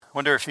I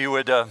wonder if you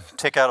would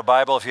take out a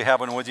Bible, if you have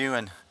one with you,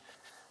 and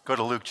go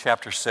to Luke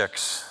chapter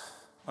 6.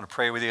 I want to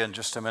pray with you in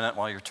just a minute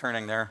while you're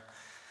turning there.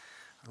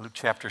 Luke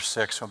chapter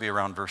 6, we'll be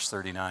around verse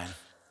 39.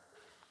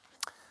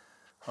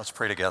 Let's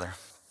pray together.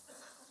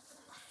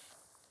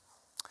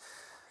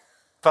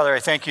 Father, I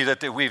thank you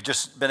that we've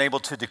just been able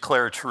to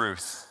declare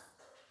truth,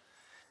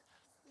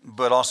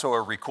 but also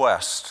a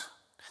request.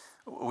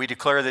 We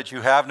declare that you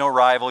have no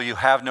rival, you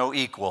have no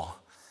equal,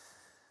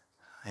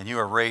 and you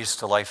are raised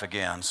to life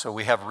again. So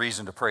we have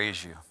reason to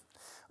praise you.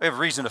 We have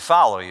reason to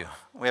follow you.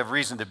 We have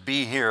reason to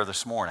be here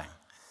this morning.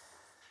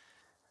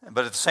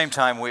 But at the same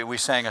time, we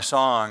sang a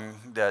song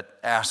that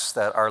asks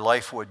that our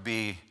life would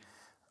be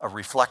a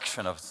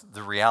reflection of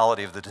the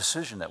reality of the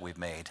decision that we've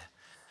made,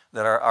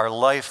 that our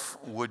life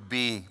would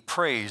be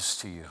praise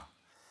to you.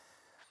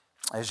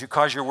 As you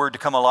cause your word to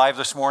come alive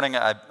this morning,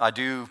 I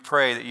do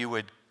pray that you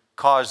would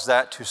cause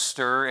that to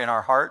stir in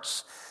our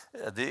hearts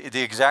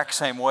the exact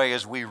same way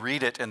as we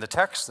read it in the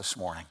text this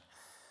morning.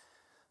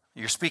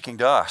 You're speaking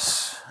to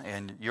us,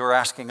 and you're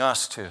asking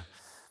us to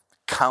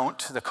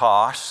count the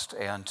cost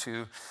and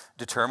to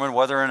determine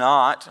whether or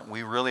not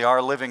we really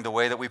are living the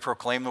way that we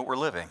proclaim that we're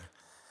living.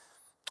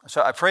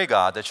 So I pray,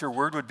 God, that your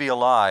word would be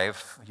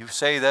alive. You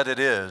say that it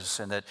is,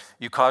 and that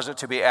you cause it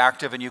to be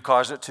active and you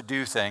cause it to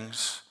do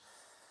things.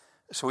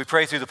 So we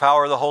pray through the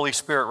power of the Holy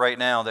Spirit right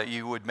now that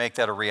you would make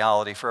that a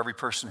reality for every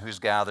person who's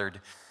gathered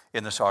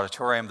in this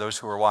auditorium, those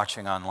who are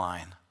watching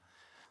online.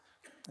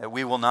 That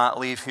we will not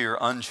leave here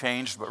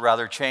unchanged, but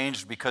rather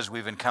changed because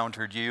we've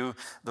encountered you,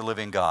 the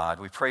living God.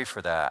 We pray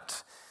for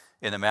that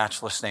in the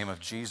matchless name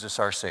of Jesus,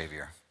 our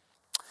Savior.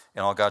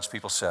 And all God's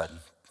people said,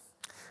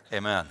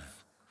 amen.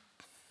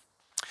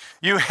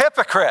 You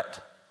hypocrite.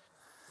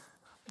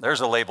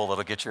 There's a label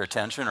that'll get your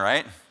attention,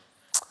 right?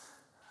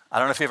 I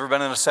don't know if you've ever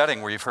been in a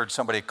setting where you've heard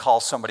somebody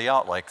call somebody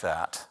out like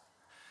that.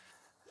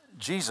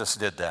 Jesus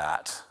did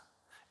that.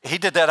 He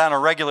did that on a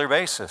regular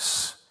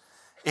basis.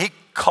 He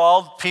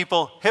called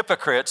people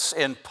hypocrites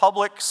in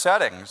public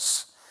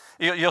settings.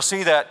 You'll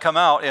see that come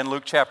out in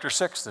Luke chapter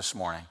 6 this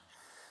morning.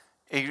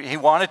 He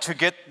wanted to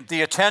get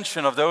the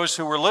attention of those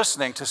who were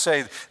listening to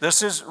say,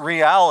 this is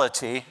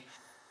reality.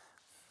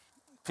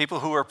 People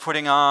who are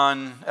putting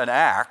on an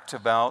act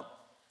about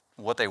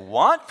what they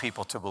want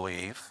people to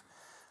believe,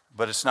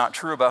 but it's not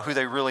true about who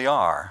they really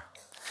are.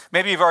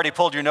 Maybe you've already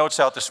pulled your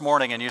notes out this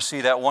morning and you see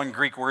that one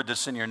Greek word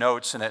that's in your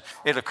notes, and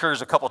it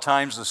occurs a couple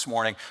times this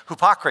morning,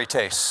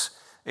 hypokrites.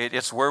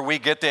 It's where we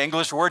get the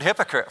English word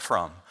hypocrite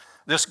from.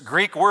 This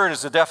Greek word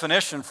is a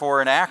definition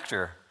for an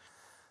actor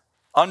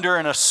under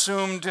an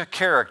assumed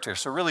character.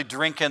 So really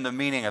drink in the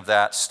meaning of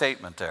that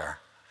statement there.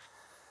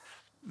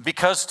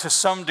 Because to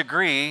some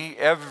degree,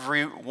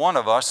 every one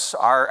of us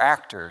are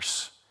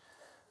actors.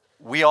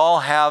 We all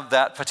have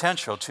that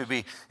potential to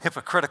be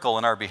hypocritical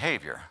in our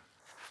behavior.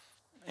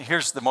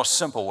 Here's the most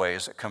simple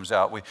ways it comes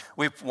out.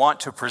 We want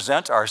to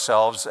present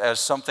ourselves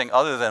as something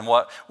other than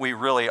what we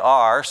really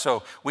are,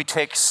 so we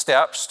take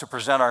steps to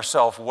present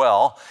ourselves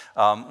well.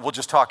 We'll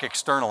just talk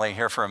externally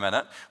here for a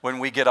minute. When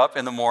we get up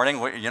in the morning,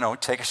 we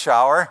take a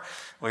shower.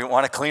 We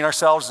want to clean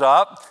ourselves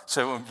up,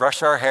 so we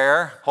brush our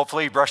hair.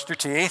 Hopefully you brushed your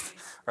teeth,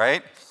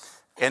 right?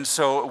 And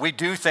so we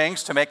do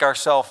things to make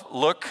ourselves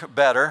look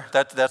better.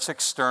 That's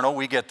external,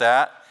 we get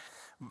that.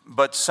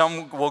 But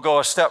some will go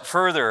a step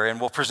further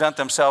and will present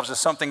themselves as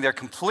something they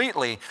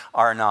completely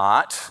are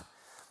not.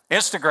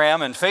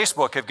 Instagram and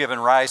Facebook have given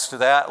rise to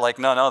that like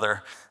none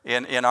other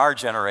in our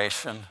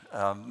generation.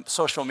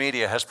 Social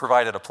media has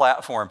provided a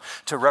platform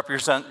to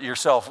represent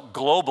yourself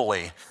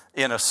globally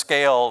in a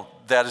scale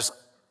that has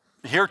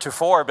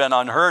heretofore been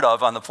unheard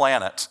of on the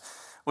planet.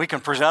 We can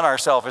present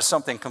ourselves as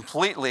something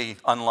completely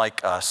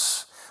unlike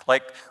us.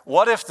 Like,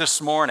 what if this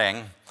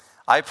morning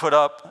I put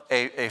up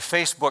a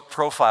Facebook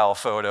profile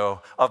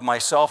photo of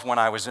myself when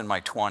I was in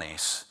my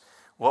 20s?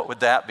 What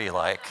would that be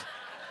like?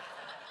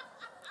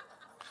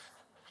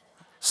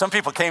 Some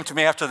people came to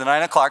me after the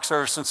 9 o'clock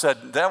service and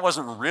said, that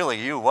wasn't really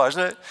you, was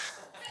it?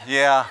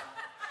 Yeah,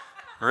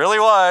 really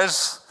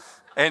was.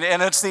 And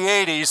it's the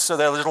 80s, so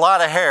there's a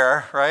lot of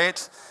hair,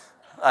 right?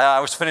 I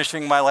was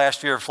finishing my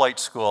last year of flight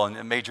school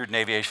and majored in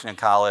aviation in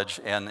college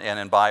and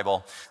in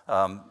Bible,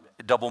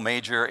 double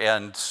major,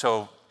 and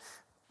so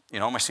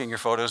my senior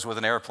photos with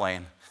an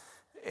airplane.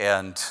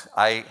 And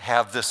I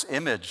have this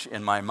image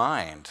in my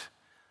mind.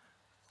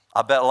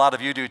 I bet a lot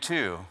of you do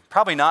too.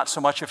 Probably not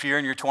so much if you're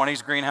in your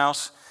 20s,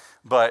 Greenhouse,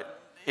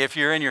 but if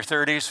you're in your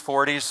 30s,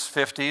 40s,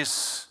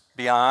 50s,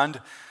 beyond,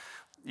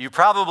 you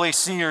probably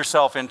see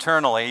yourself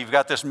internally. You've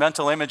got this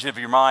mental image of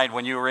your mind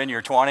when you were in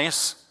your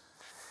 20s,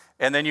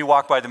 and then you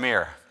walk by the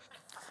mirror,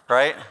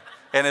 right?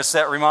 And it's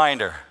that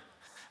reminder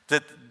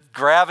that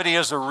gravity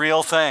is a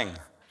real thing.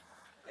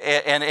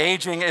 And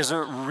aging is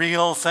a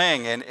real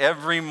thing, and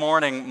every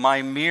morning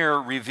my mirror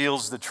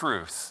reveals the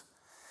truth.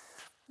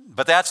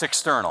 But that's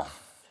external.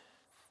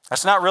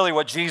 That's not really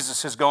what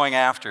Jesus is going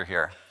after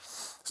here.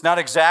 It's not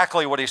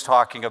exactly what he's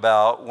talking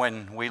about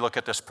when we look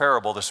at this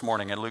parable this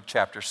morning in Luke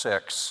chapter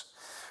 6.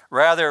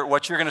 Rather,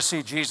 what you're going to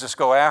see Jesus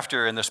go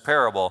after in this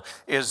parable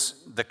is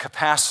the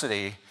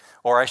capacity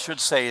or I should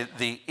say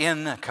the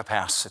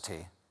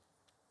incapacity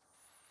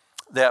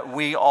that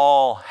we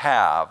all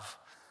have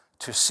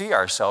to see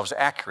ourselves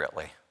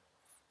accurately,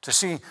 to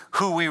see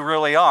who we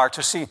really are,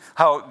 to see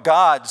how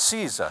God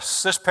sees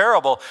us. This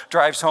parable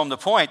drives home the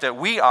point that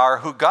we are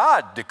who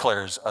God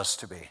declares us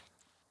to be.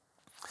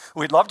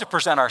 We'd love to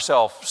present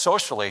ourselves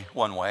socially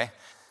one way.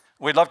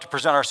 We'd love to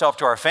present ourselves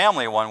to our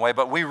family one way,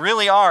 but we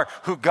really are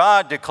who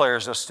God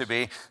declares us to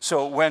be.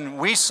 So when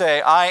we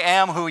say, I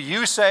am who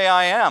you say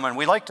I am, and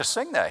we like to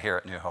sing that here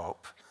at New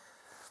Hope,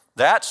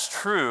 that's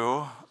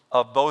true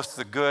of both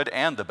the good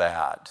and the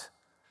bad.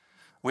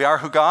 We are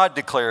who God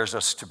declares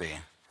us to be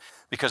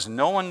because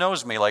no one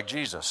knows me like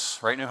Jesus.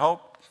 Right, New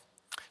Hope?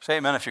 Say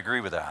amen if you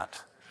agree with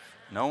that.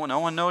 No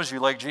one knows you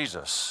like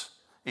Jesus.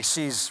 He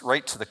sees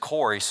right to the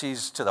core. He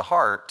sees to the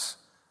heart.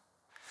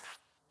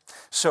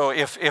 So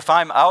if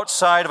I'm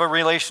outside of a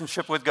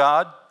relationship with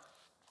God,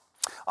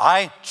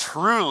 I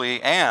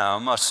truly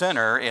am a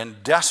sinner in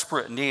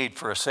desperate need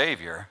for a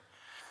Savior,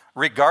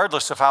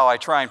 regardless of how I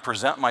try and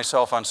present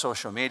myself on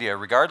social media,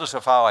 regardless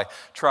of how I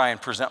try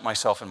and present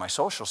myself in my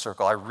social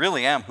circle. I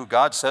really am who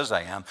God says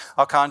I am.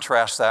 I'll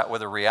contrast that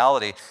with a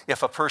reality.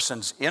 If a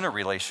person's in a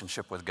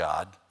relationship with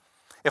God,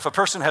 if a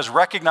person has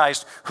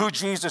recognized who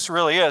Jesus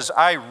really is,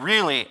 I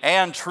really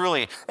and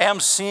truly am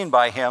seen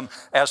by him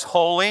as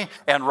holy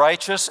and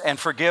righteous and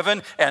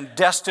forgiven and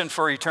destined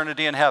for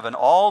eternity in heaven,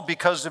 all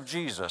because of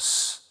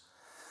Jesus.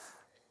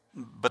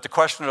 But the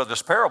question of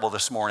this parable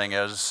this morning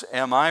is,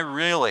 am I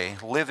really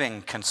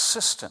living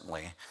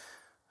consistently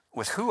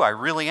with who I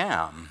really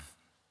am?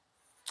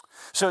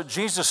 So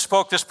Jesus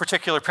spoke this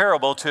particular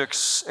parable to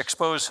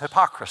expose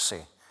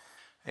hypocrisy.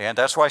 And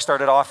that's why I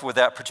started off with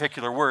that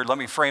particular word. Let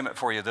me frame it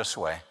for you this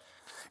way.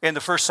 In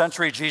the first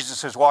century,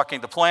 Jesus is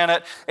walking the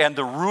planet, and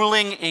the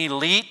ruling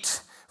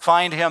elite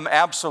find him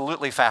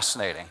absolutely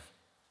fascinating.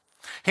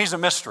 He's a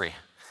mystery.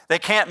 They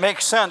can't make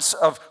sense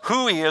of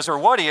who he is or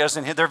what he is,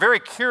 and they're very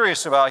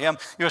curious about him.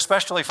 You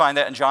especially find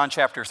that in John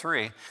chapter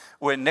 3,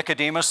 when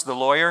Nicodemus, the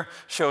lawyer,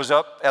 shows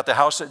up at the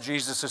house that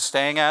Jesus is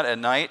staying at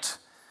night,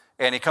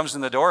 and he comes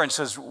in the door and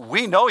says,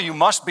 "We know you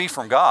must be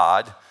from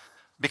God,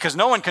 because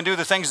no one can do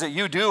the things that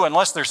you do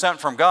unless they're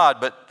sent from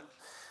God, but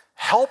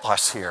help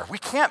us here. We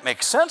can't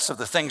make sense of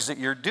the things that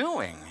you're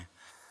doing."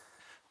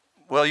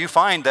 Well, you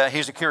find that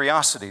he's a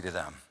curiosity to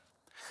them.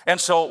 And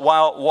so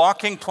while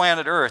walking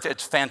planet Earth,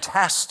 it's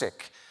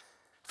fantastic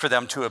for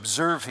them to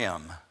observe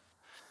him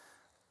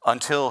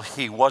until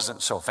he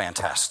wasn't so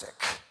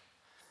fantastic.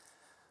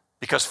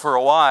 Because for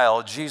a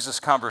while, Jesus'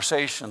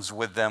 conversations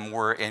with them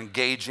were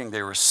engaging,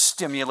 they were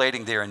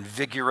stimulating, they were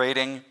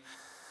invigorating,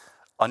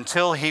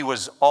 until he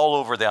was all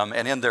over them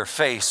and in their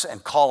face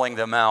and calling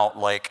them out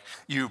like,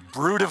 "You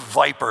brood of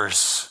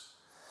vipers."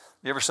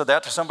 You ever said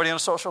that to somebody in a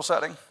social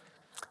setting?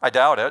 I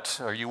doubt it,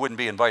 or you wouldn't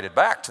be invited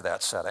back to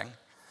that setting.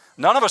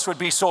 None of us would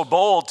be so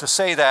bold to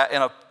say that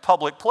in a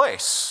public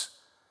place.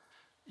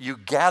 "You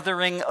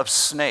gathering of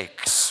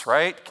snakes,"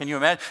 right? Can you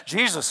imagine?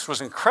 Jesus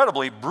was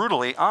incredibly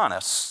brutally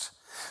honest.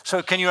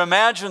 So can you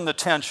imagine the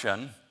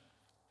tension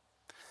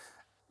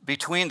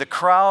between the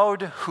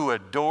crowd who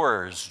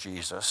adores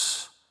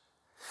Jesus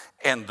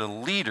and the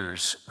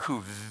leaders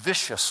who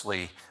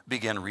viciously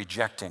begin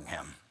rejecting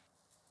him?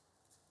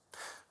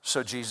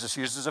 So Jesus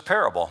uses a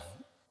parable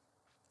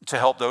to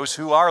help those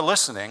who are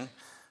listening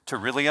to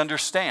really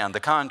understand the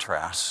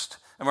contrast.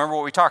 And remember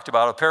what we talked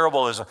about, a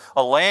parable is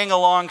a laying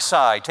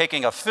alongside,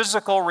 taking a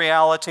physical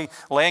reality,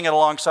 laying it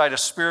alongside a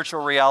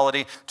spiritual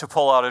reality to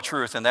pull out a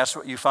truth. And that's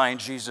what you find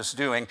Jesus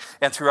doing.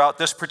 And throughout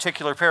this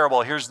particular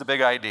parable, here's the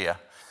big idea.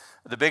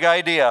 The big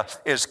idea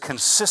is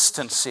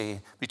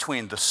consistency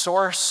between the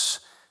source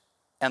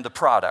and the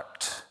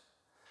product.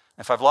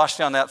 If I've lost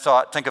you on that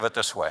thought, think of it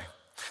this way.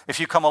 If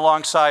you come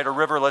alongside a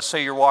river, let's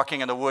say you're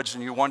walking in the woods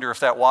and you wonder if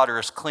that water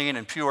is clean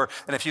and pure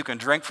and if you can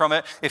drink from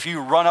it, if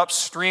you run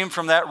upstream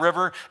from that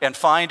river and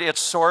find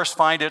its source,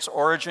 find its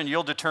origin,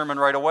 you'll determine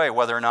right away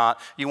whether or not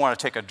you want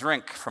to take a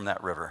drink from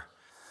that river.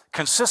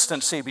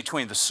 Consistency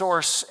between the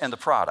source and the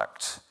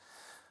product.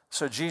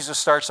 So Jesus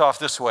starts off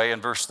this way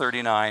in verse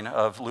 39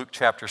 of Luke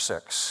chapter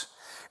 6.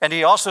 "And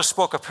he also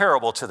spoke a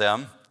parable to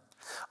them.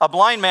 A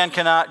blind man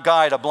cannot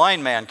guide a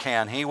blind man,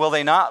 can he? Will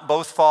they not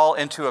both fall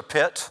into a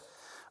pit?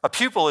 A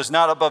pupil is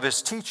not above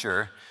his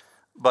teacher,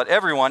 but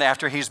everyone,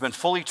 after he's been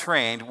fully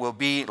trained, will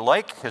be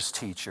like his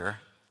teacher."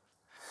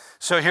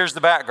 So here's the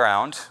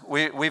background.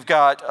 We've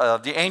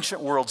got the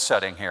ancient world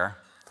setting here.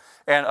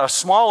 And a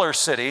smaller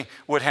city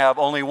would have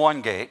only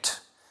one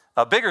gate.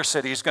 A bigger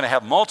city is going to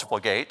have multiple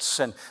gates.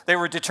 And they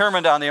were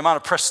determined on the amount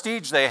of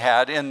prestige they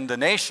had in the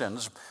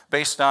nations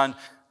based on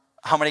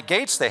how many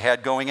gates they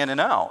had going in and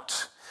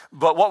out.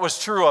 But what was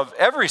true of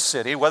every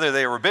city, whether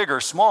they were big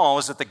or small,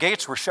 is that the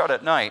gates were shut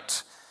at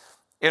night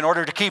in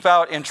order to keep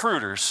out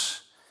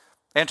intruders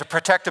and to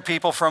protect the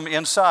people from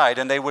inside,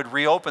 and they would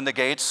reopen the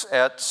gates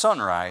at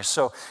sunrise.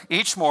 So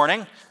each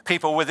morning,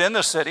 people within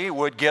the city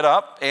would get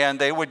up and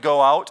they would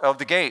go out of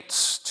the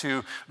gates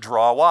to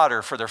draw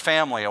water for their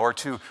family or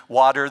to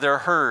water their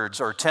herds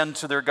or tend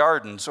to their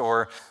gardens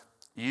or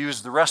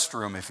use the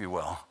restroom, if you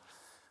will.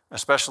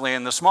 especially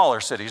in the smaller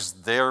cities.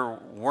 There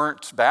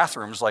weren't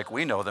bathrooms like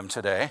we know them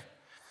today.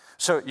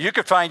 So you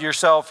could find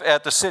yourself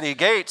at the city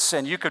gates,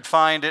 and you could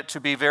find it to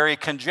be very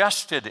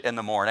congested in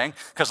the morning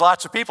because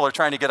lots of people are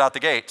trying to get out the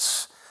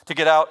gates, to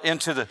get out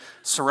into the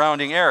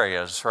surrounding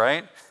areas,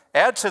 right?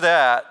 Add to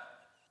that,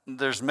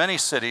 there's many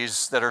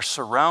cities that are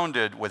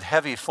surrounded with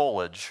heavy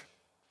foliage.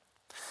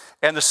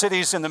 And the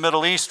cities in the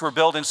Middle East were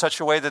built in such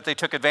a way that they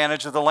took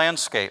advantage of the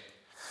landscape.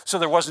 So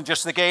there wasn't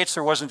just the gates,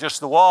 there wasn't just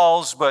the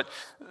walls, but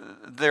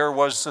there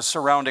was the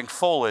surrounding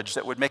foliage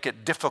that would make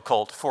it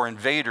difficult for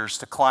invaders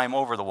to climb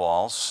over the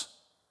walls.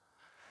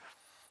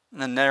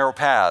 And the narrow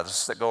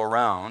paths that go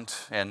around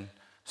and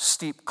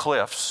steep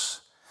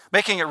cliffs,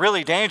 making it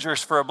really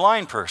dangerous for a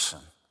blind person.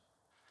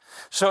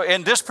 So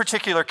in this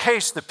particular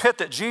case, the pit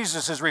that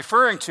Jesus is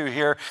referring to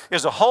here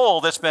is a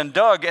hole that's been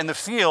dug in the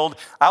field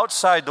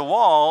outside the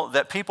wall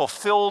that people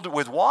filled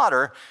with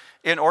water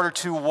in order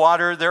to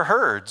water their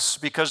herds,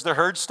 because the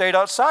herds stayed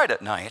outside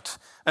at night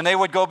and they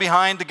would go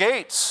behind the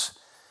gates.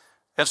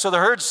 And so the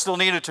herds still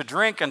needed to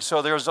drink, and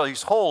so there's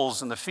these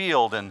holes in the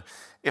field. And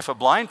if a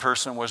blind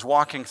person was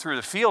walking through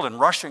the field and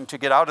rushing to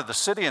get out of the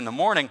city in the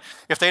morning,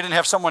 if they didn't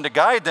have someone to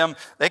guide them,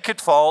 they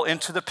could fall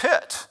into the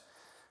pit.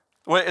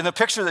 In the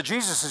picture that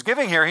Jesus is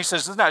giving here, he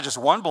says there's not just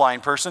one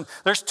blind person,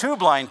 there's two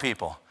blind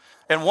people.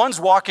 And one's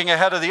walking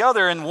ahead of the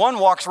other, and one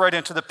walks right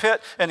into the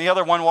pit, and the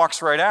other one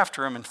walks right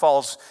after him and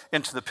falls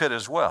into the pit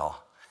as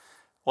well.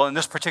 Well, in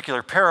this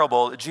particular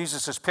parable,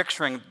 Jesus is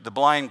picturing the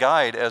blind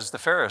guide as the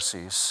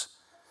Pharisees.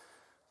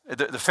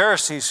 The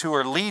Pharisees who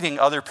are leading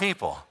other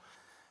people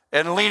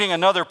and leading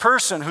another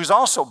person who's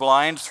also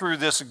blind through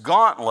this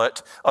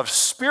gauntlet of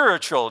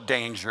spiritual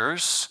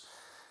dangers.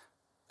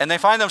 And they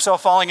find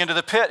themselves falling into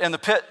the pit, and the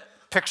pit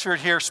pictured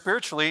here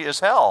spiritually is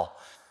hell.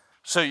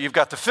 So you've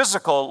got the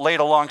physical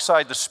laid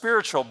alongside the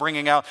spiritual,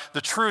 bringing out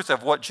the truth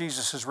of what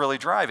Jesus is really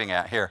driving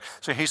at here.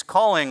 So he's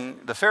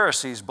calling the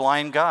Pharisees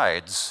blind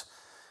guides,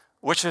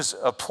 which is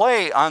a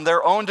play on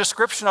their own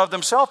description of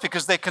themselves,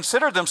 because they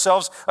considered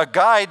themselves a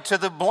guide to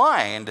the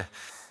blind.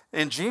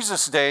 In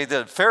Jesus' day,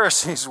 the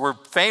Pharisees were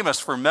famous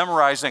for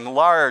memorizing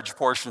large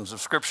portions of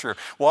Scripture,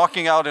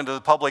 walking out into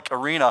the public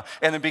arena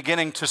and then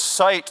beginning to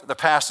cite the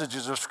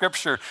passages of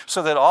Scripture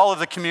so that all of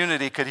the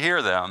community could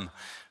hear them,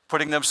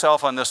 putting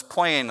themselves on this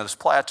plane, this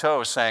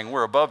plateau, saying,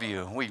 we're above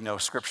you. We know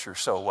Scripture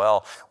so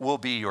well. We'll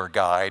be your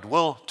guide.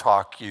 We'll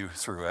talk you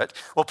through it.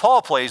 Well,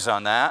 Paul plays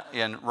on that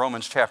in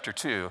Romans chapter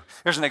 2.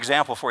 Here's an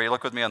example for you.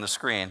 Look with me on the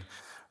screen.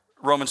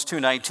 Romans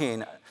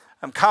 2:19.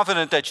 I'm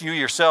confident that you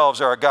yourselves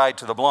are a guide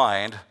to the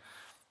blind,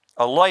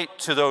 a light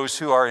to those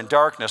who are in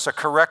darkness, a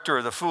corrector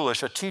of the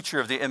foolish, a teacher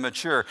of the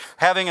immature,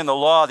 having in the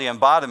law the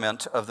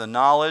embodiment of the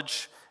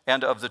knowledge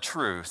and of the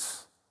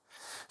truth.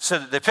 So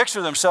they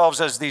picture themselves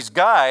as these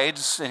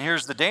guides, and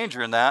here's the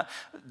danger in that,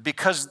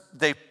 because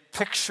they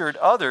pictured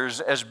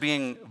others as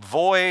being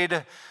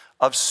void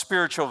of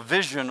spiritual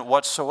vision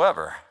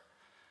whatsoever.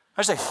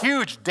 There's a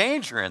huge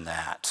danger in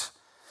that.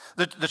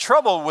 The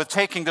trouble with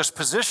taking this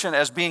position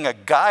as being a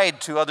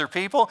guide to other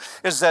people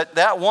is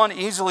that one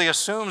easily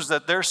assumes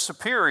that they're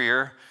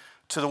superior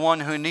to the one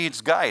who needs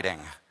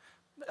guiding,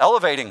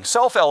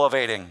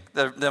 self-elevating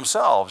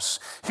themselves.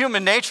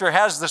 Human nature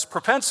has this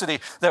propensity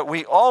that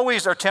we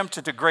always are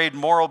tempted to grade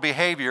moral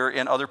behavior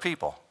in other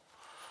people.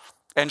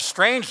 And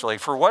strangely,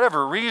 for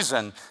whatever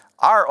reason,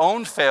 our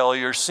own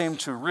failures seem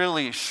to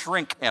really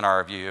shrink in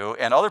our view,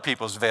 and other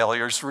people's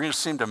failures really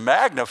seem to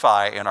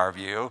magnify in our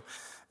view.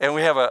 And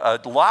we have a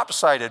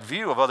lopsided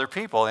view of other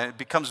people, and it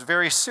becomes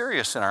very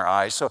serious in our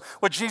eyes. So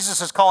what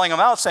Jesus is calling them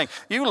out, saying,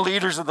 you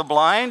leaders of the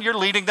blind, you're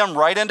leading them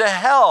right into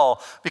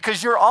hell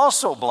because you're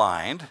also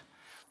blind.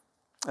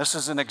 This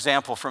is an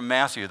example from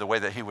Matthew, the way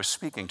that he was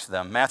speaking to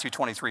them. Matthew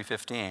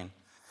 23:15.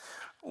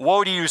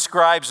 Woe to you,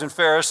 scribes and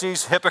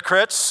Pharisees,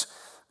 hypocrites,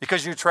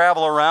 because you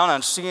travel around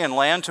on sea and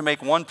land to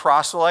make one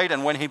proselyte,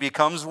 and when he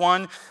becomes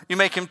one, you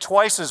make him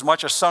twice as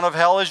much a son of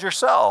hell as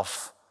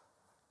yourself.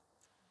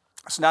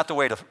 It's not the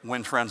way to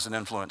win friends and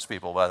influence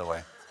people, by the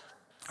way.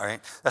 All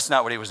right? That's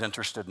not what he was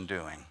interested in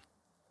doing.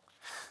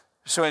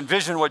 So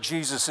envision what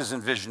Jesus is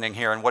envisioning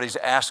here and what he's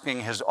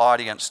asking his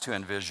audience to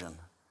envision.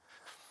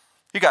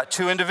 You got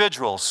two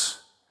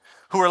individuals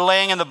who are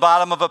laying in the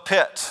bottom of a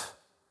pit,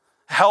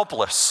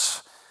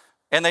 helpless,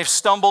 and they've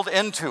stumbled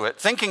into it,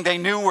 thinking they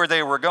knew where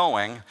they were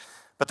going,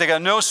 but they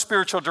got no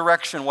spiritual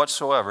direction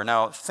whatsoever.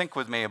 Now, think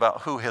with me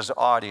about who his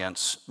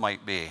audience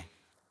might be.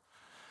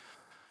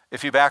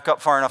 If you back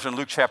up far enough in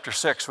Luke chapter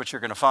 6, what you're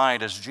going to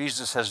find is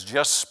Jesus has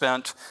just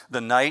spent the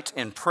night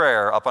in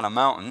prayer up on a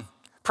mountain,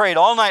 prayed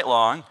all night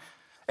long.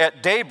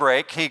 At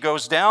daybreak, he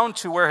goes down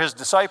to where his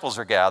disciples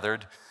are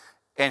gathered,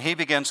 and he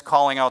begins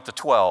calling out the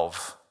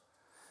 12.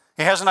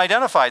 He hasn't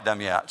identified them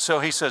yet.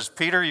 So he says,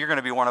 Peter, you're going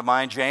to be one of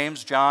mine.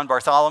 James, John,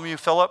 Bartholomew,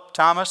 Philip,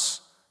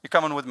 Thomas, you're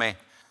coming with me.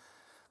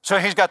 So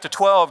he's got the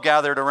 12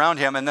 gathered around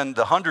him, and then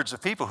the hundreds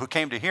of people who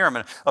came to hear him,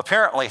 and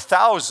apparently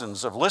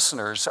thousands of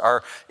listeners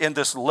are in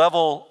this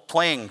level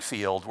playing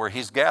field where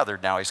he's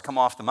gathered now. He's come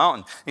off the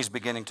mountain. He's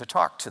beginning to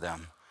talk to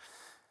them.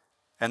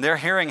 And they're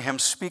hearing him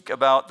speak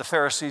about the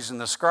Pharisees and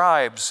the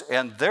scribes,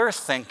 and they're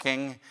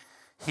thinking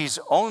he's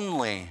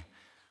only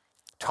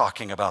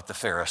talking about the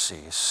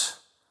Pharisees.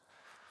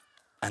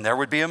 And there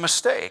would be a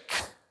mistake.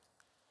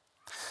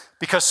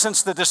 Because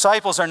since the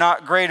disciples are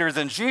not greater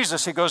than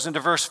Jesus, he goes into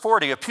verse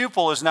 40, a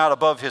pupil is not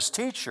above his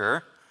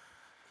teacher.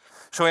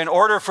 So in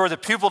order for the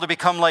pupil to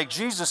become like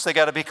Jesus, they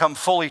got to become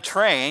fully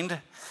trained.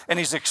 And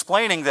he's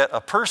explaining that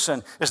a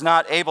person is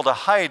not able to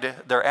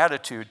hide their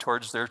attitude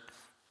towards their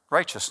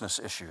righteousness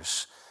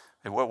issues.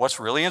 What's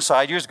really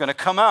inside you is going to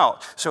come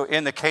out. So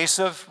in the case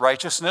of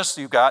righteousness,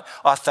 you've got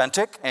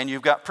authentic and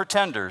you've got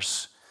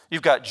pretenders.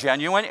 You've got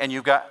genuine and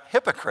you've got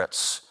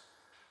hypocrites.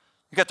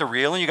 You got the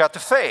real and you got the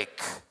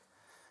fake.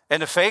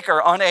 And the fake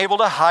are unable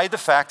to hide the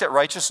fact that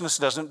righteousness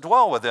doesn't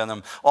dwell within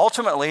them.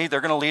 Ultimately, they're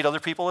going to lead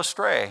other people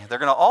astray. They're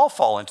going to all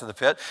fall into the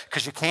pit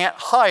because you can't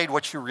hide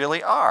what you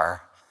really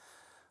are.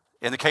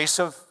 In the case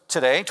of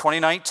today,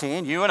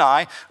 2019, you and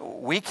I,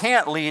 we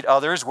can't lead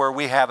others where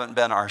we haven't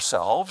been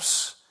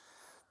ourselves.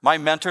 My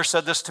mentor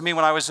said this to me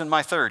when I was in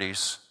my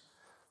 30s.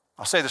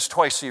 I'll say this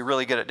twice so you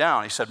really get it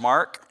down. He said,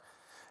 Mark,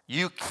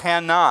 you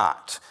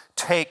cannot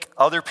take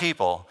other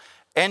people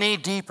any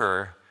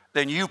deeper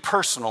than you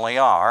personally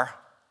are.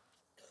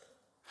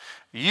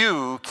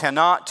 You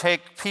cannot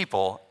take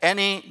people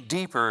any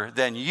deeper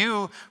than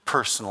you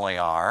personally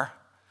are.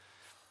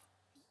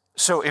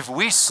 So if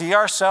we see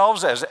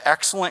ourselves as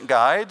excellent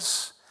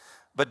guides,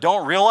 but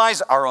don't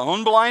realize our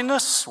own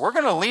blindness, we're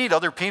going to lead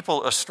other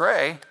people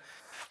astray.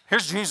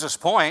 Here's Jesus'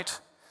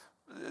 point.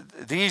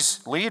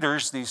 These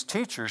leaders, these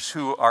teachers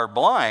who are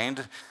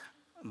blind,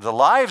 the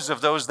lives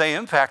of those they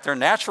impact, they're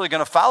naturally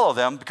going to follow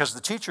them because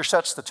the teacher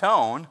sets the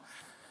tone.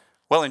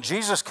 Well, in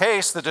Jesus'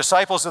 case, the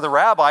disciples of the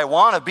rabbi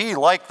want to be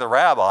like the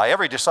rabbi.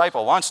 Every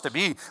disciple wants to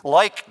be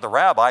like the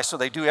rabbi, so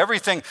they do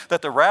everything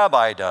that the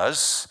rabbi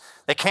does.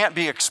 They can't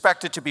be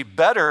expected to be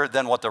better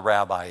than what the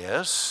rabbi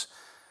is.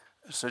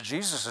 So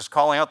Jesus is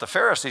calling out the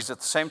Pharisees at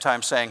the same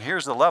time saying,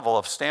 here's the level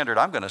of standard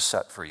I'm going to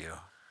set for you.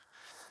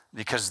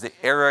 Because the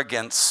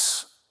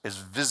arrogance is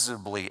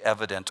visibly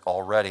evident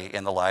already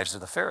in the lives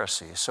of the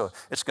Pharisees. So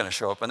it's going to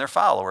show up in their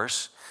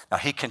followers. Now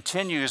he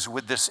continues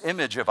with this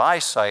image of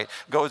eyesight.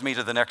 Go with me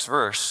to the next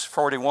verse,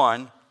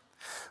 41.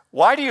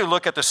 Why do you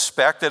look at the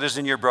speck that is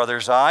in your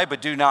brother's eye,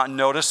 but do not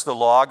notice the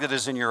log that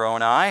is in your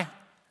own eye?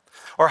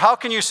 Or how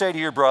can you say to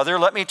your brother,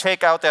 let me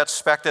take out that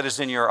speck that is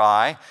in your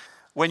eye,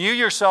 when you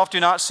yourself do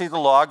not see the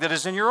log that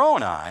is in your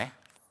own eye?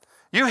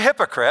 You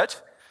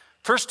hypocrite!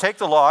 First take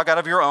the log out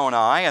of your own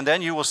eye, and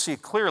then you will see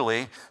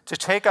clearly to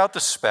take out the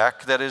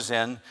speck that is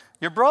in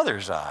your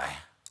brother's eye.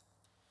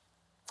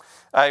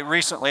 I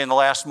recently, in the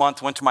last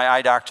month, went to my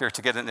eye doctor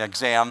to get an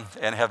exam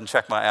and have him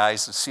check my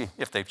eyes and see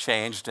if they've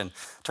changed. And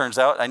turns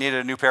out I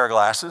needed a new pair of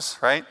glasses,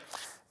 right?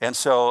 And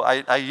so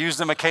I use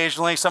them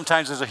occasionally.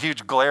 Sometimes there's a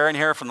huge glare in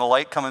here from the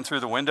light coming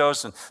through the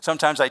windows, and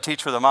sometimes I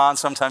teach with them on,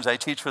 sometimes I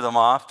teach with them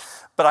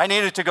off. But I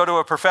needed to go to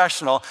a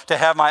professional to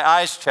have my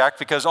eyes checked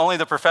because only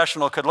the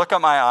professional could look at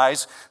my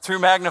eyes through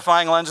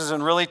magnifying lenses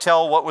and really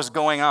tell what was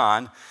going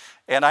on,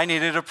 and I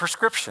needed a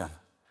prescription.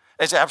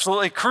 It's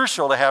absolutely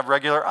crucial to have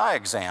regular eye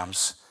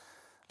exams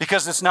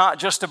because it's not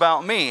just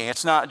about me.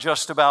 It's not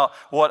just about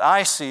what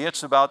I see.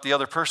 It's about the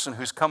other person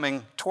who's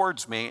coming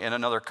towards me in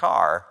another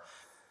car.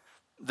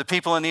 The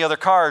people in the other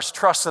cars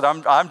trust that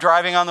I'm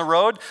driving on the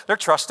road. They're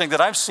trusting that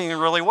I'm seeing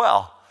really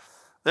well.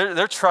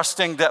 They're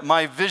trusting that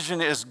my vision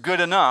is good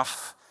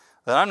enough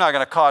that I'm not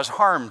going to cause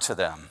harm to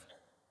them.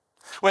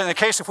 Well, in the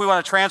case if we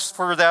want to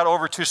transfer that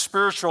over to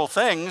spiritual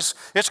things,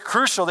 it's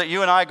crucial that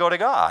you and I go to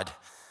God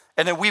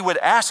and that we would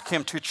ask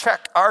him to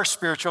check our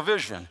spiritual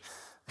vision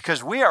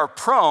because we are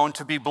prone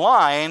to be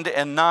blind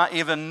and not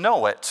even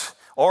know it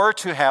or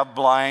to have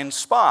blind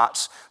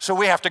spots. So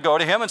we have to go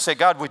to him and say,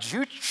 God, would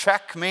you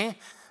check me?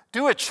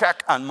 Do a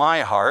check on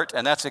my heart,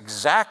 and that's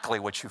exactly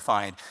what you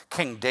find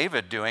King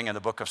David doing in the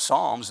book of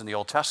Psalms in the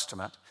Old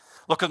Testament.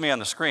 Look with me on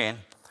the screen.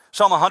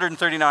 Psalm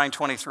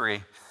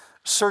 139:23.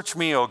 Search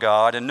me, O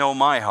God, and know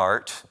my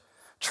heart.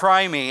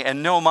 Try me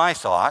and know my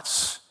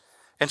thoughts,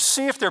 and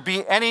see if there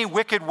be any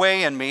wicked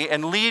way in me,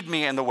 and lead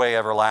me in the way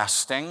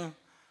everlasting.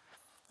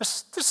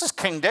 This is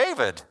King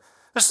David.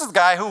 This is the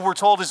guy who we're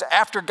told is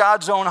after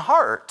God's own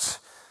heart.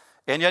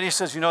 And yet he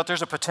says, you know what,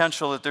 there's a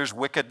potential that there's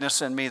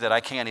wickedness in me that I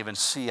can't even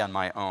see on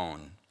my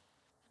own.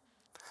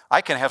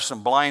 I can have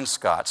some blind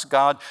spots.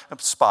 God,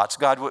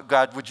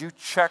 would you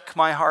check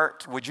my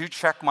heart? Would you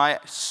check my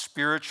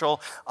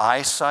spiritual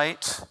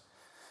eyesight?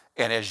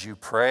 And as you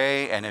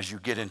pray and as you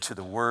get into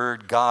the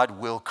Word, God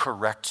will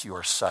correct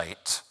your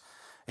sight.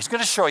 He's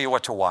going to show you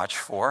what to watch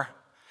for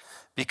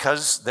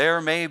because there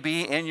may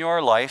be in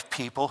your life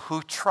people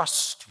who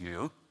trust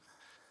you.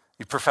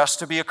 You profess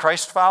to be a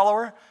Christ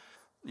follower?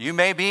 You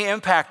may be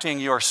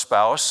impacting your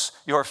spouse,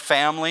 your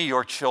family,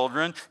 your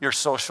children, your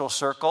social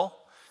circle.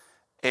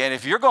 And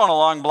if you're going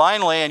along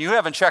blindly and you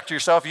haven't checked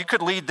yourself, you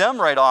could lead them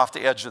right off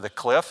the edge of the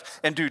cliff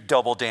and do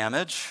double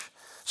damage.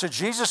 So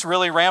Jesus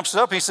really ramps it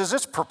up. He says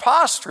it's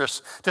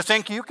preposterous to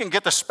think you can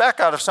get the speck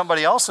out of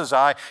somebody else's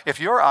eye if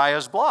your eye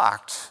is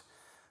blocked.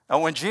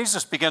 And when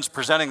Jesus begins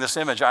presenting this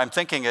image, I'm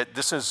thinking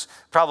this is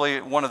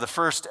probably one of the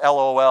first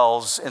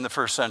LOLs in the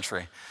first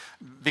century.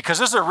 Because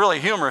this is a really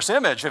humorous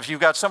image. If you've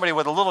got somebody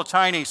with a little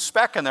tiny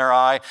speck in their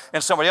eye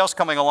and somebody else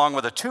coming along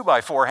with a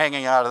 2x4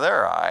 hanging out of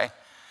their eye,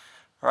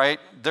 right?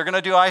 They're going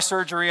to do eye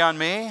surgery on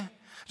me?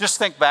 Just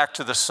think back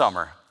to the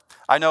summer.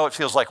 I know it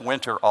feels like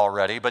winter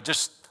already, but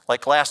just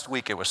like last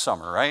week it was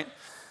summer, right?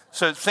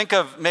 So think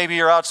of maybe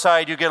you're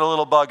outside, you get a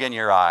little bug in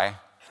your eye.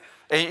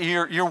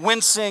 You're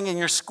wincing and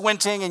you're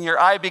squinting and your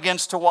eye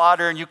begins to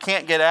water and you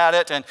can't get at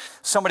it, and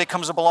somebody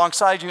comes up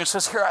alongside you and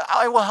says, here,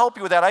 I will help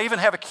you with that. I even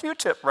have a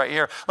Q-tip right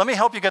here. Let me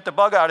help you get the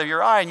bug out of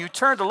your eye. And you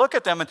turn to look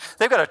at them and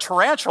they've got a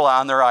tarantula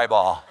on their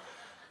eyeball.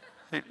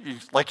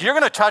 Like, you're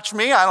going to touch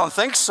me? I don't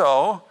think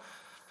so.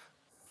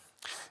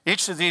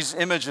 Each of these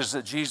images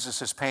that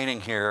Jesus is painting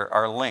here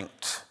are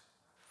linked.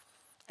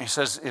 He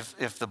says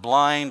if the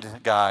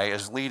blind guy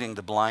is leading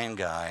the blind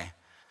guy,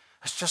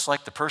 it's just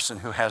like the person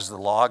who has the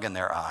log in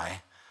their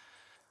eye.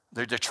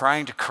 They're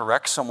trying to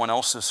correct someone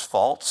else's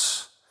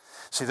faults.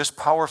 See, this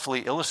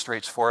powerfully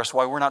illustrates for us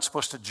why we're not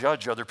supposed to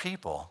judge other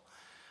people.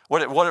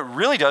 What it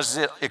really does is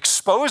it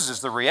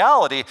exposes the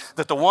reality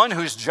that the one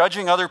who's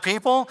judging other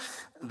people,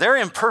 they're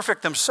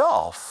imperfect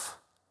themselves.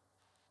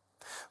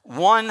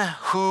 One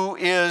who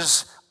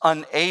is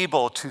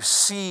unable to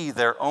see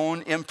their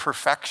own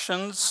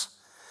imperfections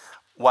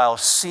while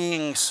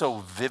seeing so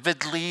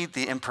vividly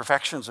the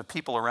imperfections of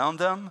people around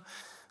them,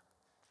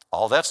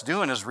 all that's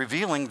doing is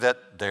revealing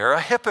that they're a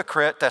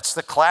hypocrite. That's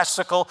the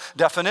classical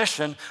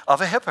definition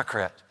of a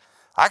hypocrite.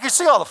 I can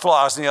see all the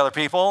flaws in the other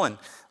people, and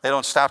they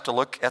don't stop to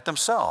look at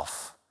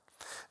themselves.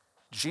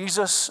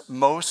 Jesus'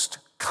 most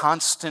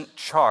constant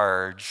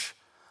charge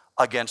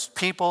against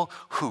people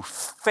who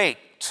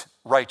faked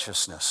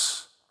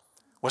righteousness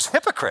was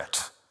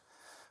hypocrite.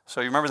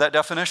 So you remember that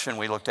definition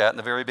we looked at in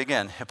the very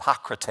beginning,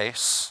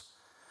 Hippocrates.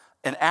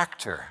 An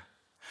actor,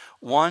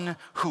 one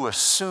who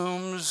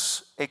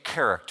assumes a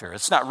character.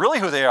 It's not really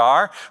who they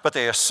are, but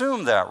they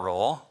assume that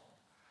role.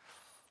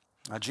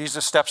 Now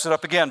Jesus steps it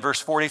up again,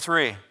 verse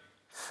 43.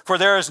 For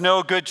there is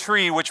no good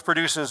tree which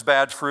produces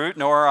bad fruit,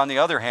 nor on the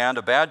other hand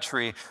a bad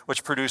tree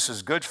which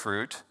produces good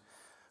fruit.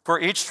 For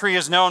each tree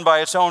is known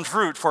by its own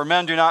fruit, for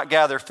men do not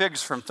gather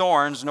figs from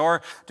thorns,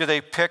 nor do they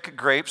pick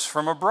grapes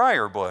from a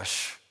briar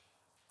bush.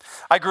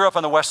 I grew up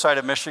on the west side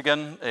of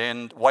Michigan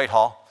in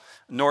Whitehall,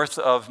 north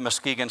of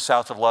Muskegon,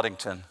 south of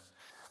Ludington.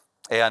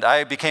 And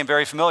I became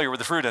very familiar with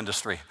the fruit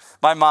industry.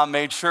 My mom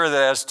made sure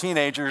that as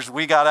teenagers,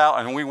 we got out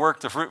and we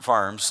worked the fruit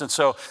farms. And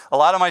so a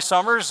lot of my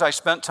summers, I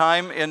spent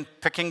time in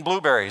picking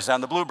blueberries on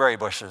the blueberry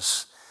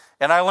bushes.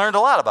 And I learned a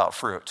lot about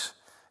fruit.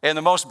 And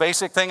the most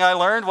basic thing I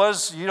learned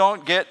was you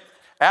don't get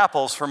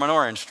apples from an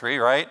orange tree,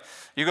 right?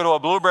 You go to a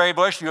blueberry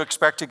bush, you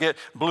expect to get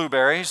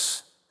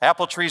blueberries.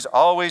 Apple trees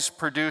always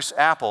produce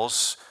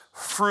apples.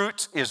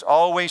 Fruit is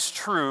always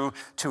true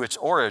to its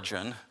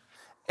origin.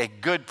 A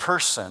good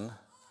person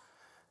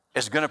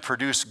is going to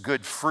produce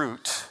good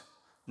fruit,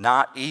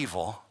 not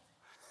evil.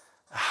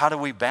 How do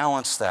we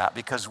balance that?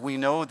 Because we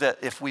know that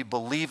if we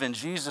believe in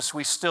Jesus,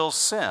 we still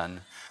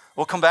sin.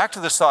 We'll come back to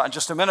this thought in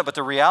just a minute, but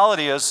the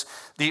reality is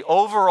the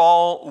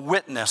overall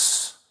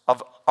witness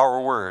of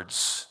our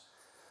words,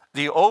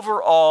 the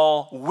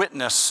overall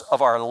witness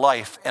of our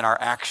life and our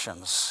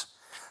actions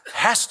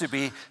has to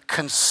be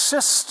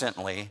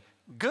consistently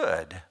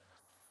good.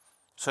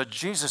 So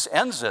Jesus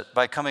ends it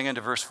by coming into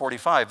verse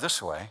 45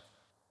 this way.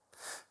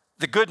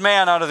 The good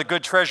man out of the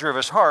good treasure of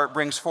his heart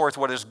brings forth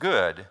what is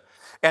good,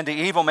 and the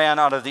evil man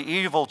out of the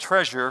evil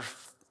treasure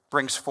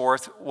brings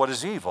forth what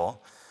is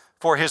evil.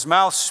 For his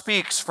mouth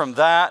speaks from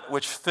that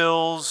which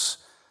fills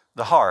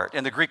the heart.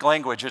 In the Greek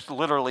language, it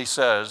literally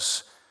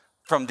says,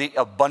 from the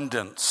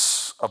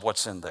abundance of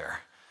what's in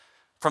there.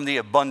 From the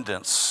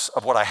abundance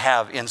of what I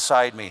have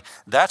inside me.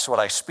 That's what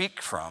I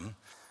speak from.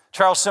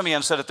 Charles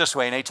Simeon said it this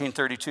way in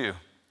 1832.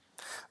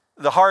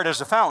 The heart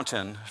is a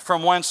fountain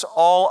from whence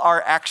all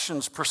our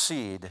actions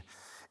proceed.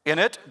 In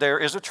it there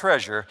is a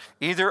treasure,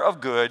 either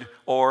of good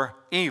or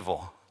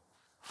evil.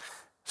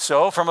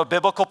 So from a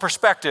biblical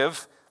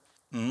perspective,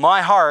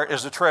 my heart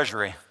is a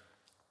treasury.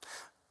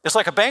 It's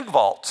like a bank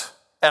vault,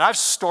 and I've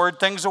stored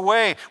things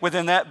away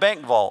within that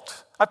bank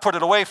vault. I put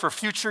it away for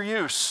future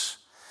use.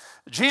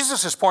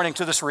 Jesus is pointing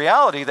to this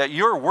reality that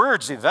your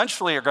words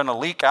eventually are going to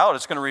leak out.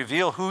 It's going to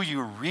reveal who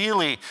you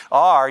really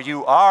are.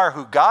 You are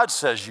who God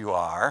says you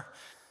are.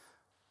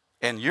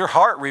 And your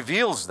heart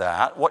reveals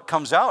that. What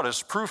comes out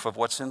is proof of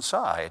what's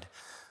inside.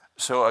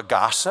 So a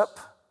gossip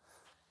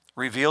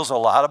reveals a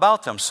lot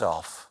about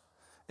themselves.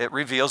 It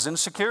reveals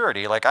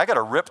insecurity. Like, I got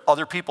to rip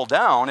other people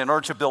down in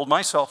order to build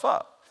myself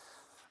up.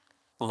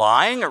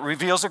 Lying, it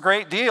reveals a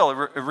great deal.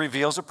 It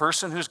reveals a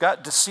person who's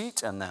got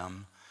deceit in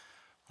them.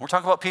 We're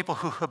talking about people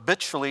who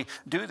habitually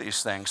do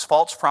these things.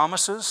 False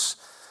promises,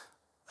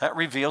 that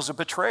reveals a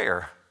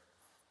betrayer.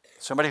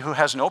 Somebody who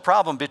has no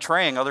problem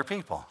betraying other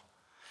people.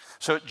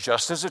 So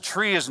just as a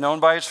tree is known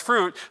by its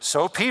fruit,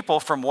 so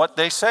people from what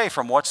they say,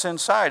 from what's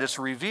inside, it's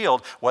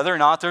revealed whether or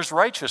not there's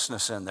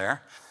righteousness in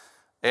there.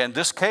 In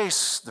this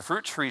case, the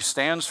fruit tree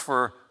stands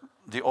for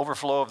the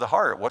overflow of the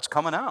heart, what's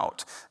coming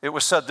out. It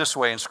was said this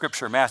way in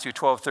Scripture, Matthew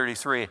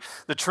 12:33.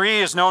 The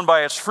tree is known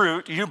by its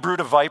fruit. You brood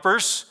of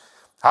vipers,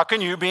 how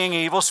can you, being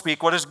evil,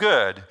 speak what is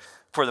good?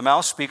 For the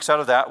mouth speaks out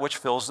of that which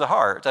fills the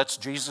heart. That's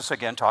Jesus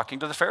again talking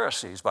to the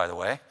Pharisees, by the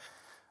way.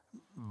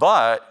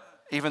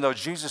 But even though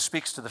Jesus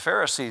speaks to the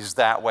Pharisees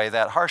that way,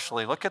 that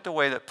harshly, look at the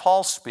way that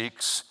Paul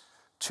speaks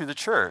to the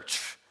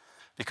church.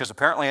 Because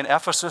apparently in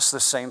Ephesus, the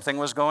same thing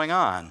was going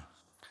on.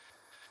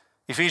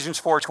 Ephesians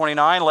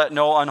 4:29, let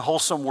no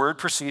unwholesome word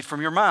proceed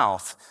from your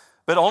mouth,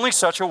 but only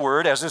such a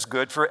word as is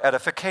good for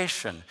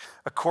edification,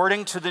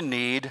 according to the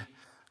need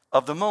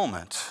of the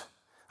moment.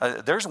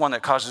 There's one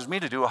that causes me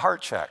to do a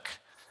heart check.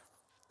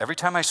 Every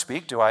time I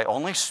speak, do I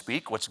only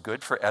speak what's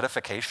good for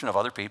edification of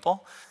other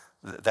people?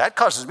 That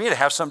causes me to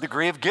have some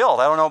degree of guilt.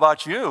 I don't know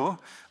about you,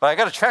 but I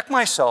got to check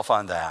myself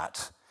on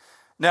that.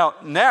 Now,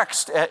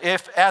 next,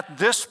 if at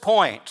this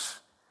point,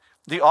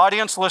 the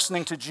audience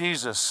listening to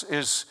Jesus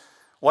is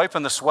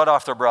wiping the sweat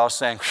off their brow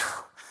saying,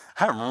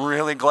 I'm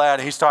really glad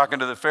he's talking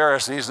to the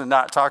Pharisees and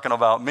not talking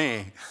about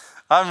me.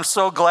 I'm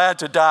so glad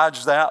to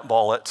dodge that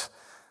bullet.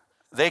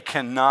 They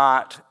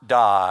cannot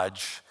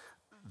dodge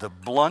the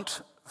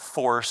blunt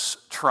force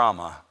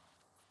trauma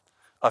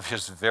of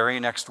his very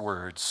next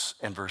words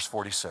in verse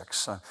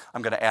 46.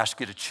 I'm going to ask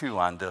you to chew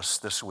on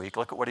this week.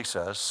 Look at what he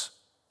says.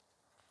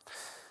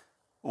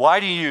 Why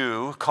do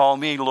you call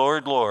me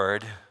Lord,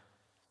 Lord,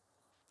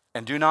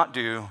 and do not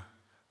do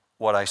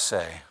what I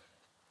say?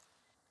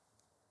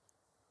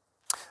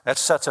 That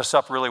sets us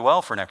up really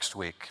well for next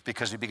week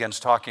because he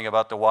begins talking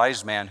about the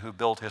wise man who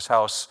built his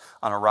house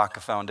on a rock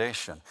of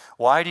foundation.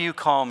 Why do you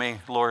call me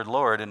Lord,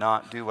 Lord, and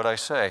not do what I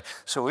say?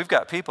 So we've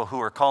got people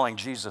who are calling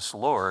Jesus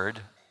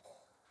Lord,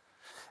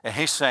 and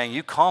he's saying,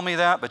 you call me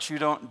that, but you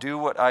don't do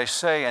what I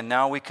say. And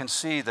now we can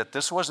see that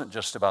this wasn't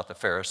just about the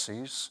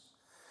Pharisees.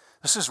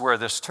 This is where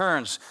this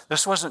turns.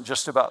 This wasn't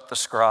just about the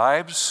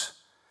scribes.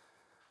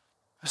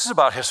 This is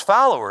about his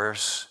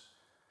followers.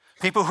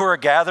 People who are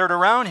gathered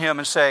around him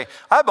and say,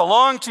 I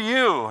belong to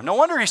you. No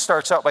wonder he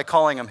starts out by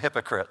calling them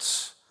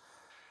hypocrites.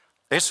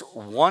 It's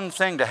one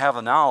thing to have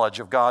a knowledge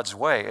of God's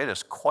way. It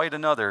is quite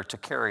another to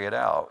carry it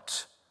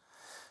out.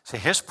 See,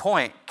 his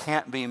point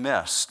can't be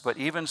missed, but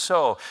even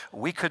so,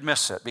 we could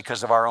miss it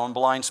because of our own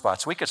blind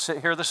spots. We could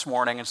sit here this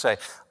morning and say,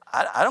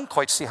 I don't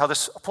quite see how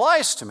this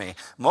applies to me.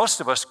 Most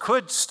of us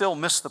could still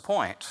miss the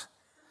point.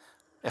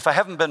 If I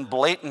haven't been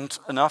blatant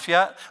enough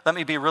yet, let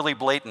me be really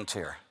blatant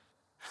here.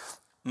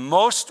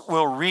 Most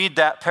will read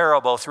that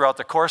parable throughout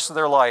the course of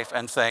their life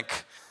and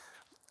think,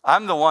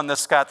 I'm the one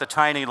that's got the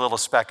tiny little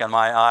speck in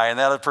my eye, and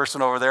that other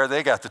person over there,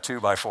 they got the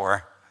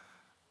 2x4.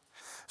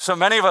 So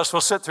many of us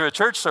will sit through a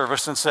church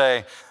service and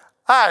say,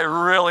 I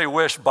really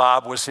wish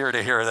Bob was here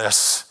to hear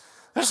this.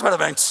 This would have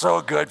been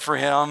so good for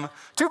him.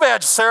 Too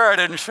bad Sarah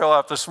didn't show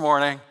up this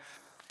morning.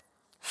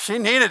 She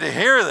needed to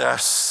hear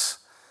this.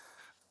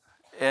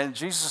 And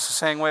Jesus is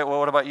saying, wait, well,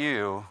 what about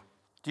you?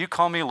 Do you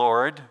call me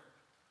Lord?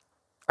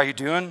 Are you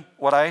doing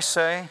what I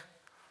say?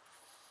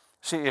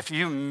 See, if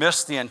you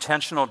miss the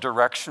intentional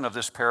direction of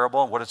this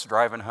parable, what it's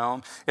driving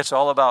home, it's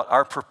all about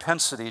our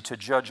propensity to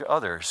judge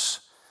others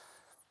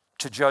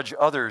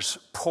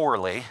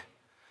poorly,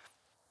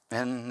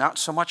 and not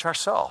so much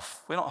ourselves.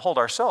 We don't hold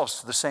ourselves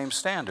to the same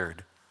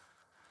standard.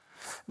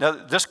 Now,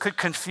 this could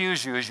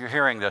confuse you as you're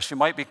hearing this. You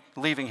might be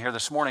leaving here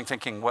this morning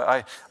thinking, well,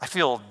 I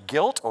feel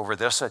guilt over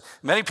this.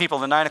 Many people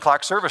in the 9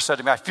 o'clock service said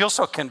to me, I feel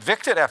so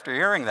convicted after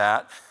hearing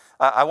that.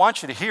 I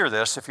want you to hear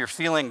this. If you're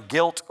feeling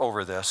guilt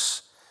over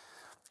this,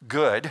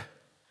 good,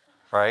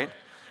 right?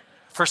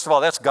 First of all,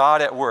 that's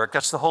God at work.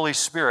 That's the Holy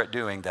Spirit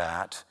doing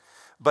that.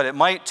 But it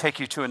might take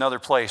you to another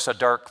place, a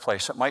dark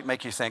place. It might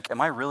make you think, am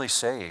I really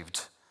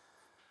saved?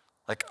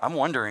 Like, I'm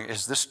wondering,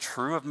 is this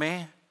true of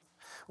me?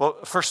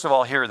 Well, first of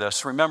all, hear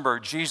this. Remember,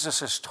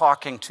 Jesus is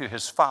talking to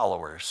his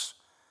followers.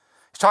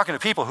 He's talking to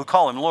people who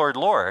call him Lord,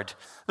 Lord,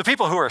 the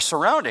people who are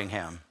surrounding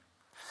him.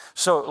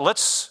 So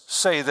let's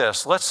say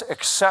this. Let's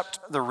accept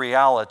the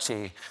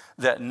reality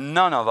that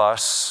none of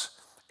us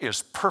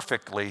is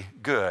perfectly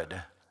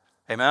good.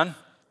 Amen?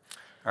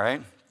 All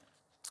right?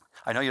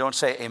 I know you don't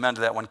say amen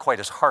to that one quite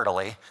as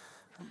heartily,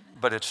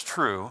 but it's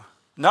true.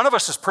 None of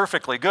us is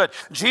perfectly good.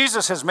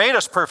 Jesus has made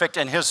us perfect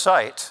in his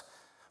sight.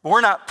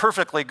 We're not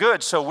perfectly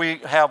good, so we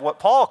have what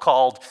Paul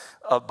called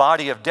a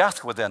body of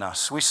death within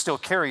us. We still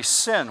carry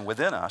sin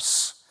within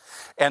us.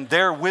 And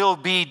there will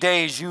be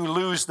days you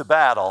lose the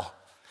battle.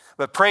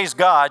 But praise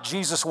God,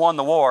 Jesus won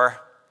the war,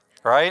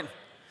 right?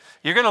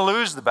 You're going to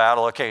lose the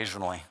battle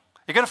occasionally.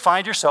 You're going to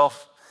find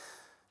yourself,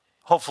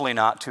 hopefully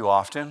not too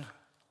often,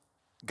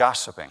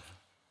 gossiping.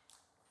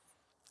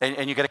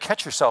 And you got to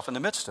catch yourself in the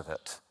midst of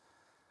it.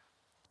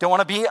 Don't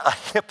want to be a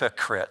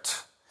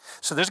hypocrite.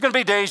 So there's going to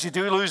be days you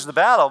do lose the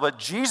battle, but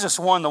Jesus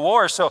won the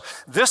war. So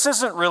this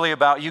isn't really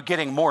about you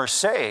getting more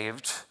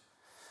saved.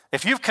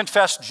 If you've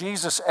confessed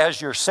Jesus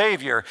as your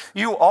Savior,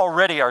 you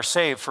already are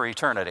saved for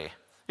eternity.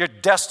 You're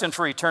destined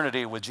for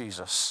eternity with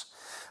Jesus.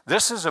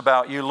 This is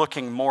about you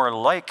looking more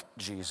like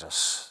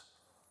Jesus,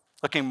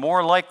 looking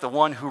more like the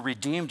one who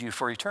redeemed you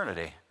for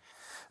eternity.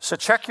 So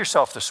check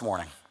yourself this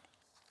morning.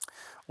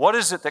 What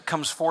is it that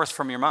comes forth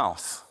from your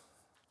mouth?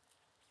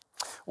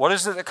 What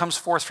is it that comes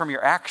forth from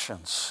your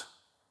actions?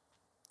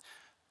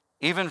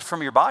 Even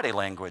from your body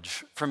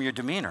language, from your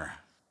demeanor.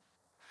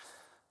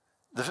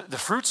 The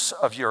fruits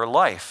of your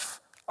life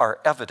are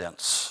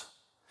evidence.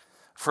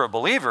 For a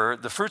believer,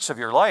 the fruits of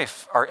your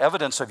life are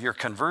evidence of your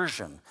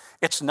conversion.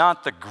 It's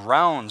not the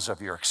grounds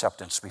of your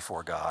acceptance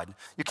before God.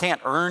 You can't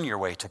earn your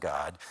way to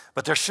God,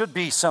 but there should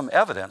be some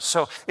evidence.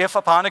 So if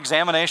upon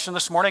examination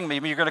this morning,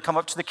 maybe you're going to come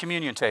up to the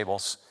communion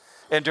tables,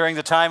 and during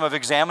the time of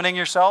examining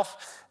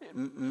yourself,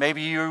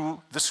 maybe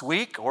you this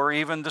week or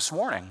even this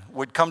morning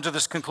would come to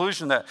this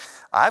conclusion that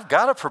I've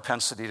got a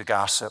propensity to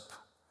gossip.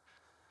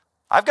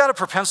 I've got a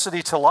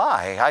propensity to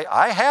lie.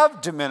 I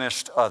have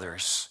diminished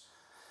others.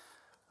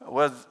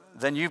 Well,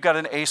 then you've got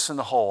an ace in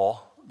the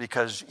hole,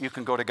 because you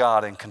can go to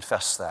God and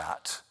confess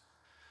that.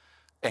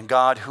 And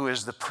God, who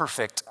is the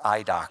perfect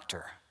eye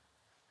doctor,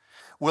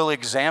 will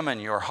examine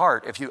your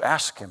heart if you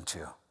ask him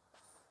to.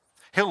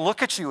 He'll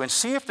look at you and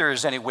see if there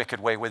is any wicked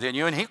way within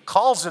you, and he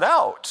calls it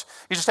out.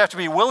 You just have to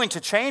be willing to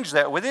change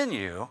that within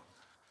you.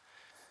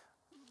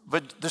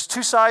 But there's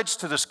two sides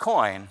to this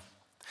coin,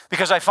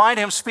 because I find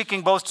him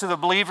speaking both to the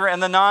believer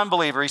and the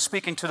non-believer. He's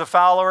speaking to the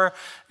follower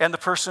and the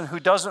person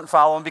who doesn't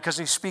follow him, because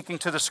he's speaking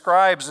to the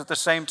scribes at the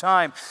same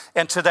time.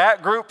 And to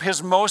that group,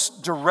 his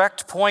most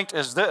direct point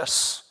is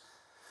this: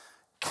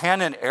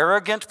 can an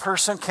arrogant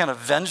person, can a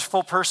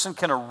vengeful person,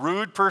 can a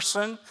rude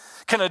person,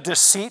 can a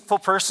deceitful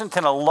person,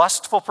 can a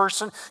lustful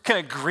person, can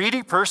a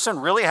greedy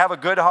person really have a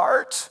good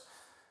heart?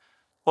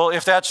 Well,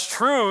 if that's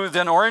true,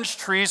 then orange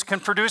trees can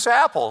produce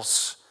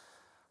apples,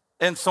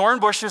 and thorn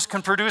bushes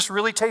can produce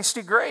really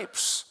tasty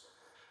grapes.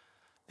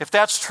 If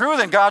that's true,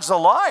 then God's a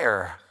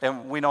liar,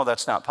 and we know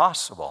that's not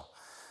possible.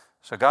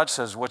 So God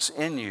says what's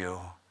in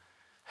you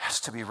has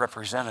to be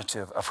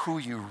representative of who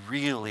you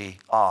really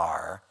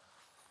are.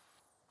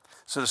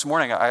 So this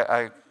morning,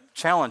 I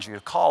challenge you to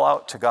call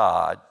out to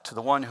God, to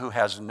the one who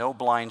has no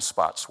blind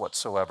spots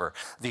whatsoever,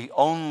 the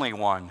only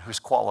one who's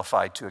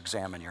qualified to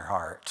examine your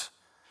heart.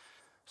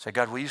 Say,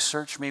 God, will you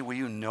search me? Will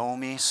you know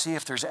me? See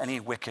if there's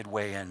any wicked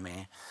way in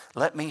me.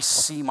 Let me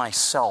see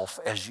myself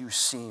as you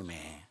see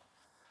me.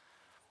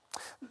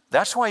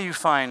 That's why you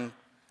find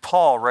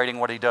Paul writing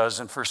what he does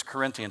in 1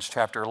 Corinthians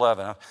chapter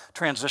 11. I'll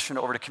transition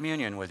over to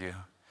communion with you.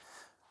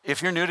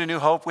 If you're new to New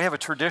Hope, we have a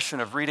tradition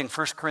of reading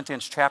 1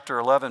 Corinthians chapter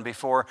 11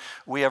 before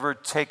we ever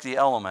take the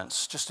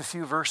elements, just a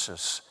few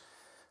verses.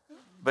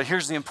 But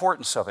here's the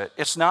importance of it.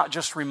 It's not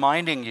just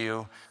reminding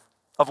you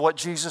of what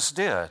Jesus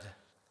did.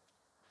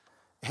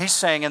 He's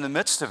saying in the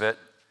midst of it,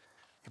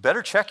 you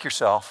better check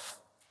yourself.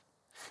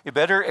 You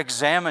better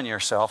examine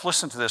yourself.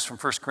 Listen to this from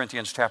 1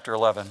 Corinthians chapter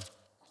 11.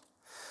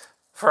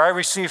 For I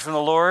received from the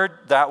Lord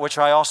that which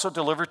I also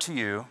delivered to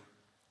you,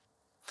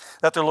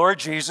 that the Lord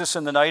Jesus,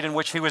 in the night in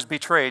which he was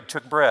betrayed,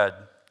 took bread.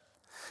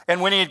 And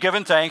when he had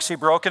given thanks, he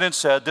broke it and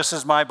said, "This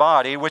is my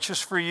body, which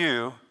is for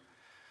you.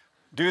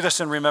 Do this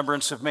in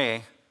remembrance of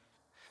me."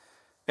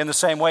 In the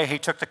same way, he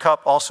took the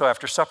cup also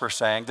after supper,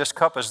 saying, "This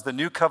cup is the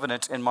new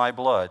covenant in my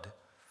blood.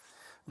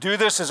 Do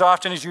this as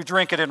often as you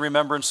drink it in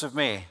remembrance of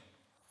me.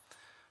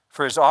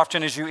 For as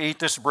often as you eat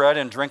this bread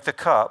and drink the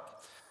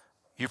cup,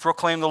 you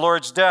proclaim the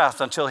Lord's death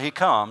until he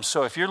comes."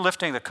 So if you're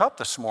lifting the cup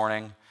this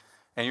morning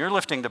and you're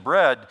lifting the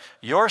bread,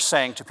 you're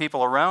saying to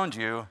people around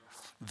you,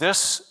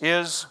 this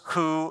is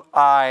who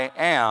I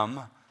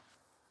am.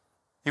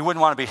 You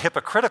wouldn't want to be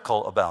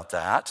hypocritical about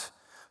that.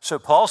 So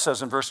Paul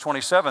says in verse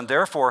 27,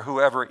 "Therefore,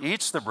 whoever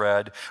eats the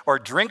bread or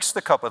drinks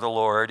the cup of the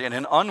Lord in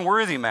an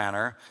unworthy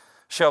manner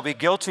shall be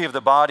guilty of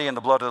the body and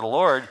the blood of the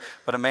Lord,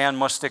 but a man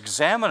must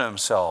examine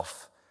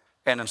himself,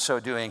 and in so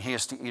doing he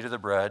is to eat of the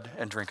bread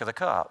and drink of the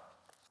cup."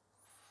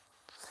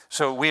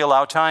 So we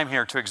allow time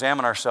here to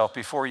examine ourselves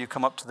before you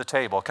come up to the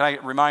table. Can I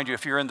remind you,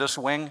 if you're in this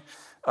wing,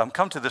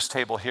 come to this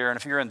table here, and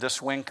if you're in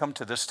this wing, come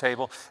to this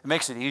table. It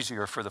makes it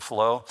easier for the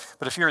flow.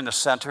 But if you're in the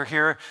center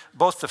here,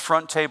 both the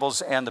front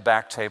tables and the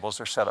back tables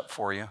are set up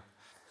for you.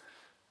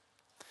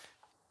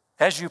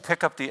 As you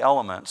pick up the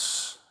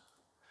elements,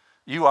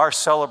 you are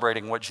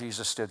celebrating what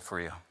Jesus did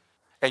for you,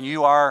 and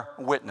you are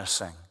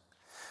witnessing.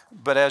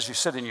 But as you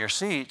sit in your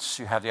seats,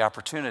 you have the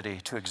opportunity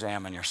to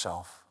examine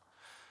yourself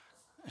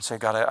and say,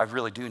 God, I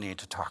really do need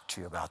to talk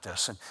to you about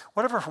this. And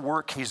whatever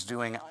work he's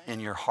doing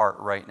in your heart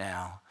right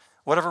now,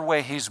 whatever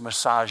way he's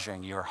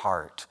massaging your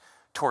heart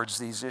towards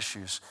these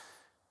issues,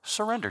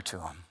 surrender to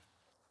him.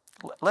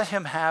 Let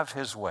him have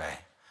his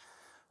way.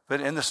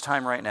 But in this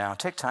time right now,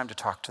 take time to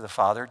talk to the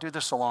Father. Do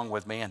this along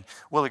with me, and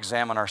we'll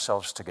examine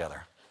ourselves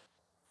together.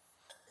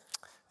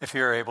 If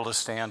you're able to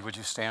stand, would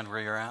you stand where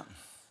you're at?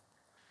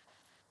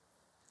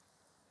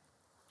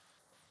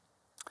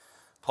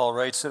 Paul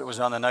writes that it was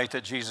on the night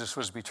that Jesus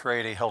was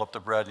betrayed, he held up the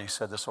bread and he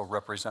said, "This will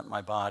represent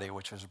my body,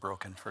 which is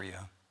broken for you."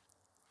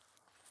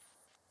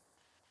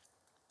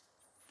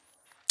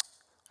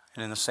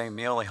 And in the same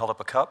meal, he held up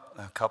a cup.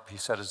 The cup, he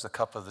said, is the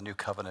cup of the new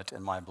covenant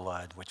in my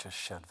blood, which is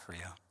shed for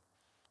you.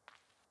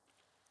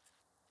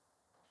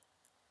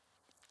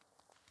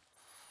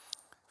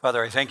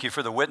 Father, I thank you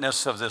for the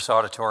witness of this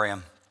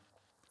auditorium.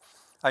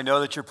 I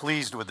know that you're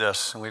pleased with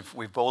this, and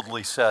we've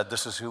boldly said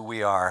this is who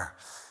we are.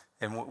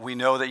 And we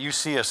know that you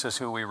see us as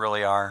who we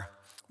really are.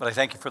 But I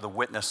thank you for the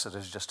witness that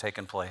has just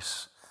taken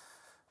place.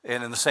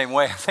 And in the same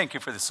way, I thank you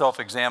for the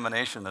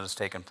self-examination that has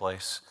taken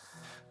place.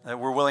 That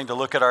we're willing to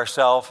look at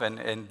ourselves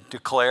and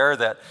declare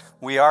that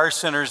we are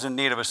sinners in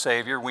need of a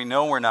Savior. We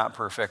know we're not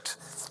perfect.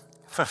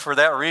 For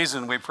that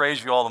reason, we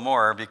praise you all the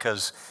more,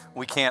 because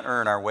we can't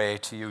earn our way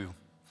to you.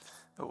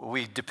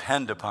 We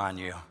depend upon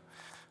you.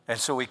 And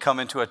so we come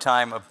into a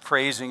time of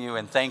praising you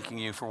and thanking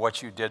you for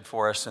what you did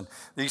for us. And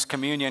these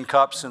communion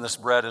cups and this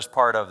bread is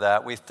part of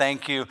that. We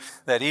thank you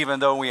that even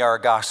though we are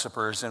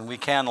gossipers and we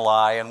can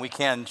lie and we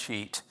can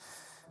cheat,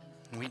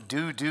 we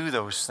do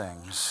those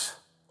things.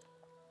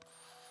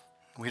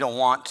 We don't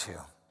want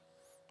to,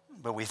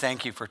 but we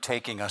thank you for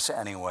taking us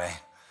anyway,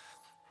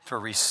 for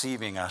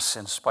receiving us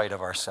in spite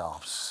of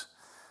ourselves.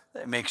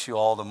 That makes you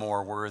all the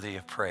more worthy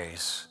of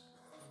praise.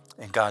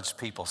 And God's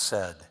people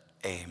said,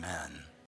 amen.